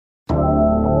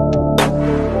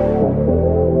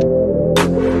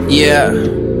Yeah. Whoa,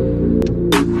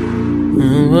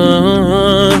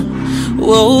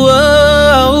 whoa,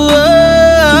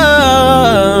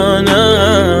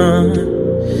 nah.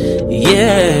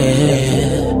 Yeah.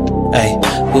 Hey,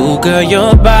 ooh, girl,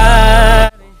 your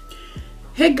body.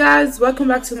 Hey guys, welcome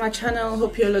back to my channel.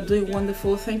 Hope you all are doing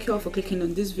wonderful. Thank you all for clicking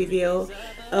on this video.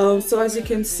 So as you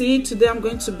can see, today I'm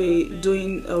going to be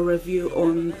doing a review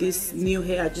on this new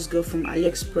hair I just got from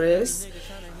Aliexpress.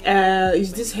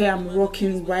 Is this hair I'm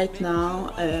rocking right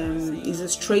now. It's a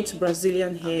straight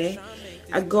Brazilian hair.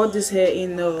 I got this hair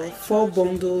in 4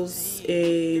 bundles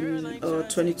in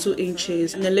 22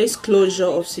 inches and a lace closure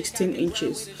of 16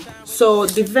 inches. So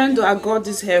the vendor I got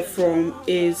this hair from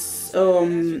is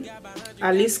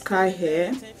Aliexpress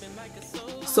hair.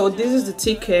 So this is the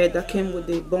thick hair that came with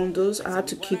the bundles. I had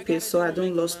to keep it so I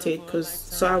don't lost it,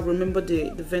 so I remember the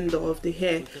vendor of the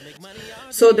hair.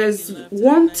 So there's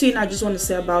one thing I just want to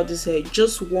say about this hair,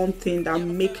 just one thing that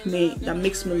makes me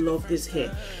love this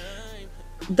hair.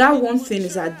 That one thing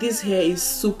is that this hair is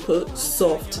super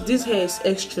soft. This hair is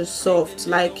extra soft.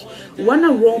 Like when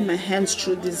I roll my hands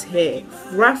through this hair,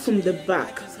 right from the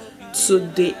back to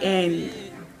the end,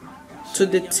 to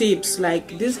the tips,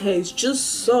 like this hair is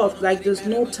just soft. Like there's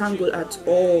no tangle at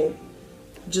all.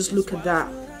 Just look at that.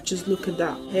 Just look at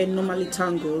that. Hair normally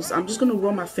tangles. I'm just gonna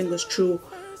run my fingers through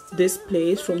this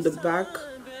place from the back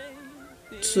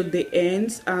to the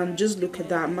ends, and just look at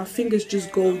that. My fingers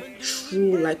just go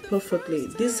through like perfectly.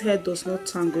 This hair does not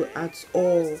tangle at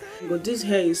all. But this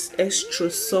hair is extra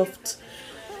soft,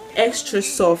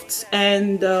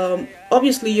 and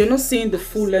obviously you're not seeing the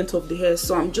full length of the hair,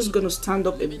 so I'm just gonna stand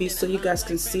up a bit so you guys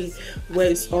can see where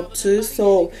it's up to.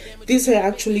 So this hair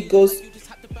actually goes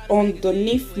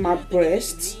underneath my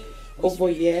breast over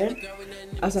here.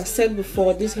 As I said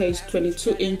before, this hair is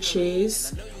 22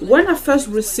 inches. When I first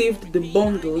received the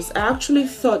bundles, I actually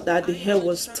thought that the hair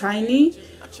was tiny.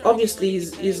 Obviously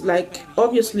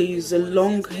it's a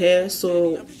long hair,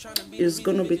 so it's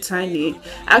gonna be tiny.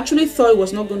 I actually thought it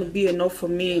was not gonna be enough for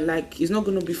me, like it's not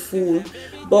gonna be full.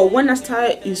 But when I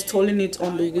started installing it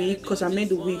on the wig, because I made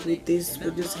the wig with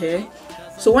this hair,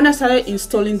 so when I started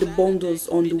installing the bundles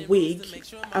on the wig,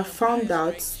 I found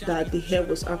out that the hair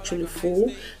was actually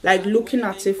full. Like looking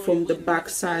at it from the back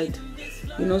side,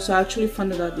 you know, so I actually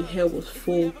found out that the hair was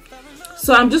full.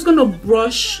 So I'm just gonna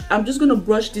brush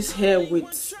this hair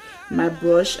with my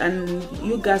brush, and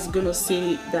you guys are gonna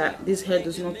see that this hair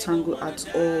does not tangle at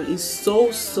all. It's so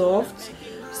soft.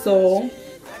 So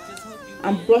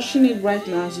I'm brushing it right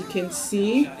now. As you can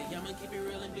see,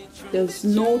 there's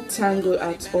no tangle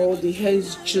at all. The hair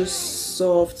is just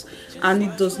soft, and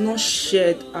it does not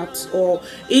shed at all.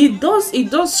 It does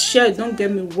shed, don't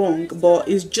get me wrong, but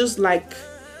it's just like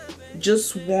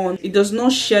one. It does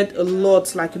not shed a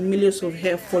lot, like millions of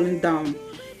hair falling down.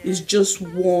 It's just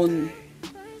one.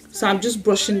 So I'm just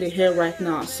brushing the hair right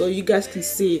now so you guys can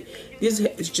see this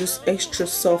hair is just extra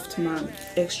soft, man.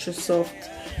 Extra soft.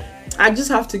 I just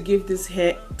have to give this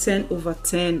hair 10 over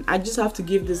 10. I just have to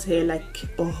give this hair like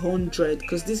 100,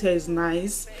 because this hair is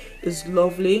nice, it's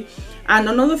lovely. And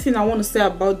another thing I want to say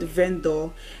about the vendor,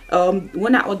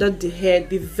 when I ordered the hair,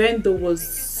 the vendor was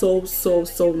so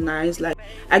nice. Like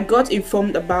I got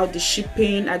informed about the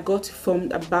shipping, I got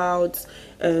informed about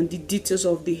the details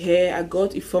of the hair, I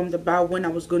got informed about when I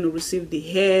was going to receive the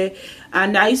hair,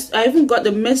 and I even got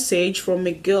the message from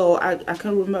a girl. I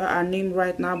can't remember her name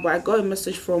right now, but I got a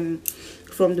message from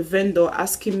the vendor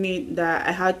asking me that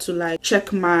I had to like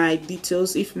check my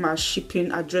details, if my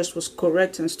shipping address was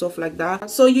correct and stuff like that.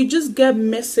 So you just get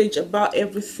message about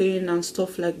everything and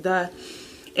stuff like that.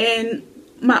 And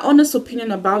my honest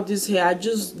opinion about this hair, I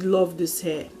just love this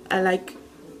hair. I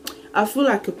feel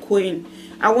like a queen.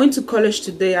 I went to college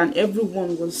today and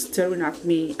everyone was staring at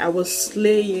me. I was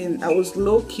slaying. I was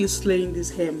low-key slaying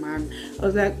this hair, man. I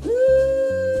was like,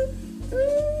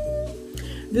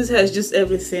 this hair is just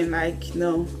everything. Like,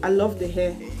 no, I love the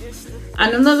hair.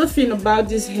 And another thing about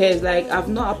this hair is like I've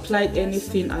not applied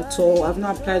anything at all. I've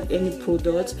not applied any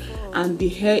product, and the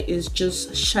hair is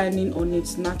just shining on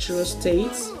its natural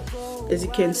state. As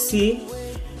you can see,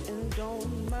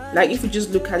 like if you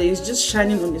just look at it, it's just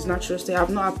shining on its natural state. I've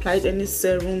not applied any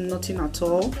serum, nothing at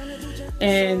all.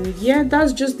 And yeah,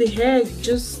 that's just the hair,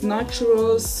 just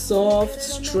natural, soft,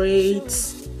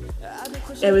 straight,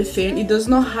 everything. It does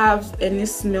not have any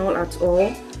smell at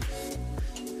all.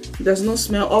 There's no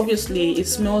smell. Obviously it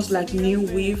smells like new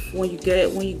weave when you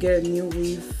get a new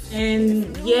weave.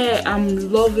 And yeah,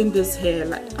 I'm loving this hair.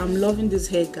 Like I'm loving this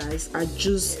hair, guys. I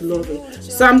just love it.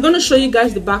 So I'm gonna show you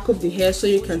guys the back of the hair so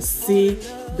you can see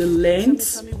the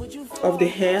length of the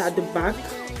hair at the back.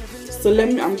 So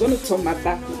I'm gonna turn my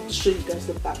back now to show you guys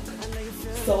the back.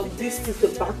 So this is the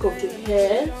back of the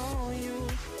hair.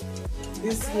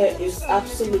 This hair is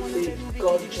absolutely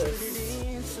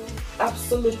gorgeous.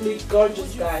 Absolutely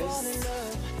gorgeous, guys.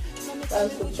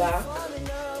 That's the back.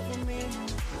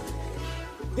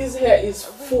 This hair is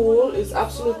full, it's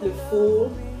absolutely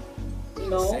full.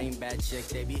 No. Same bad chicks,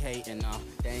 they be hating on.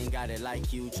 They ain't got it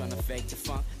like you, trying to fake the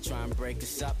funk, try and break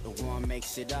us up. The one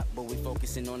makes it up, but we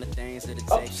focusing on the things that it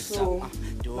takes us up.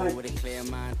 Do it with a clear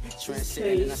mind,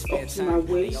 transcending in our spare time.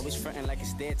 They always fronting like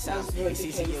it's their time. It's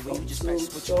easier when you just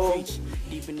practice what you preach.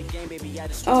 Deep in the game, baby, I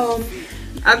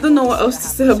don't know what else to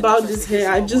say about this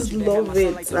hair. I just love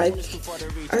it. Like,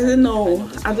 I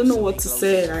don't know what to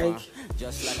say. Like,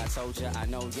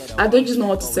 I don't just know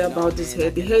what to say about this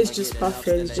hair. The hair is just perfect.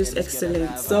 It's just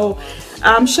excellent. So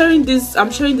I'm sharing this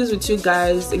with you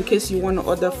guys in case you want to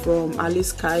order from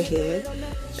Aliexpress hair.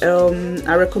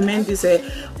 I recommend this hair.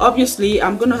 Obviously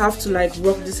I'm gonna have to like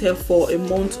rock this hair for a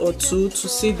month or two to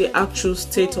see the actual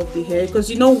state of the hair, because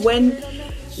you know when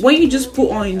you just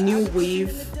put on a new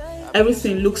weave,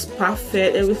 everything looks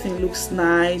perfect, everything looks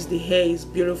nice, the hair is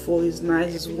beautiful, it's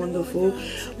nice, it's wonderful,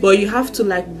 but you have to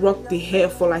like rock the hair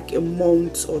for like a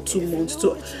month or 2 months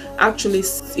to actually,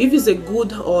 if it's a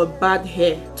good or bad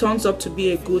hair, turns up to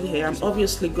be a good hair, I'm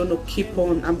obviously gonna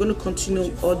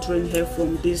continue ordering hair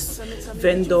from this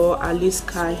vendor,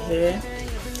 Aliexpress hair.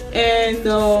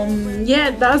 And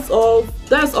yeah, that's all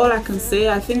I can say.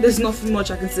 I think there's nothing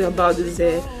much I can say about this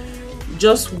hair.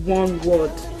 Just one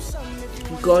word: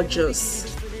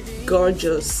 gorgeous.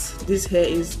 Gorgeous. This hair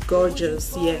is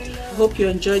gorgeous. Yeah, I hope you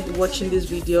enjoyed watching this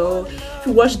video. If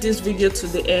you watched this video to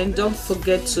the end, don't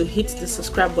forget to hit the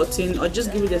subscribe button or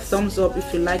just give it a thumbs up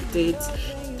if you liked it.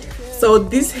 So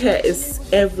this hair is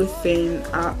everything.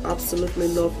 I absolutely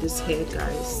love this hair,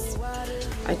 guys.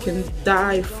 I can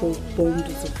die for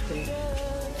bundles of hair.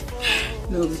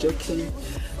 No, I'm joking.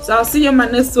 So I'll see you in my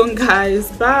next one,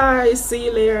 guys. Bye. See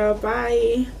you later.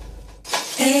 Bye.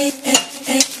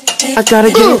 I gotta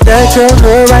get that girl,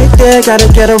 her right there, gotta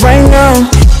get her right now.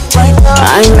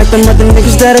 I ain't like them other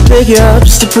niggas that'll pick you up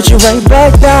just to put you right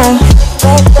back down.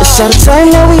 It's all the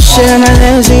time that we share, my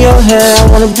hands in your hair, I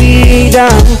wanna be down.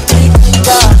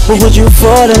 But would you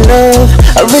fall in love?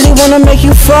 I really wanna make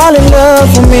you fall in love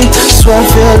with me. So I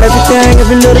feel everything,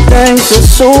 every little thing feels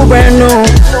so brand new.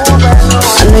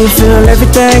 I know you feel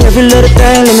everything, every little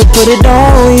thing, let me put it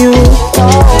on you.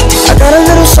 I got a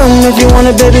little something if you want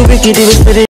it, baby, we can do it.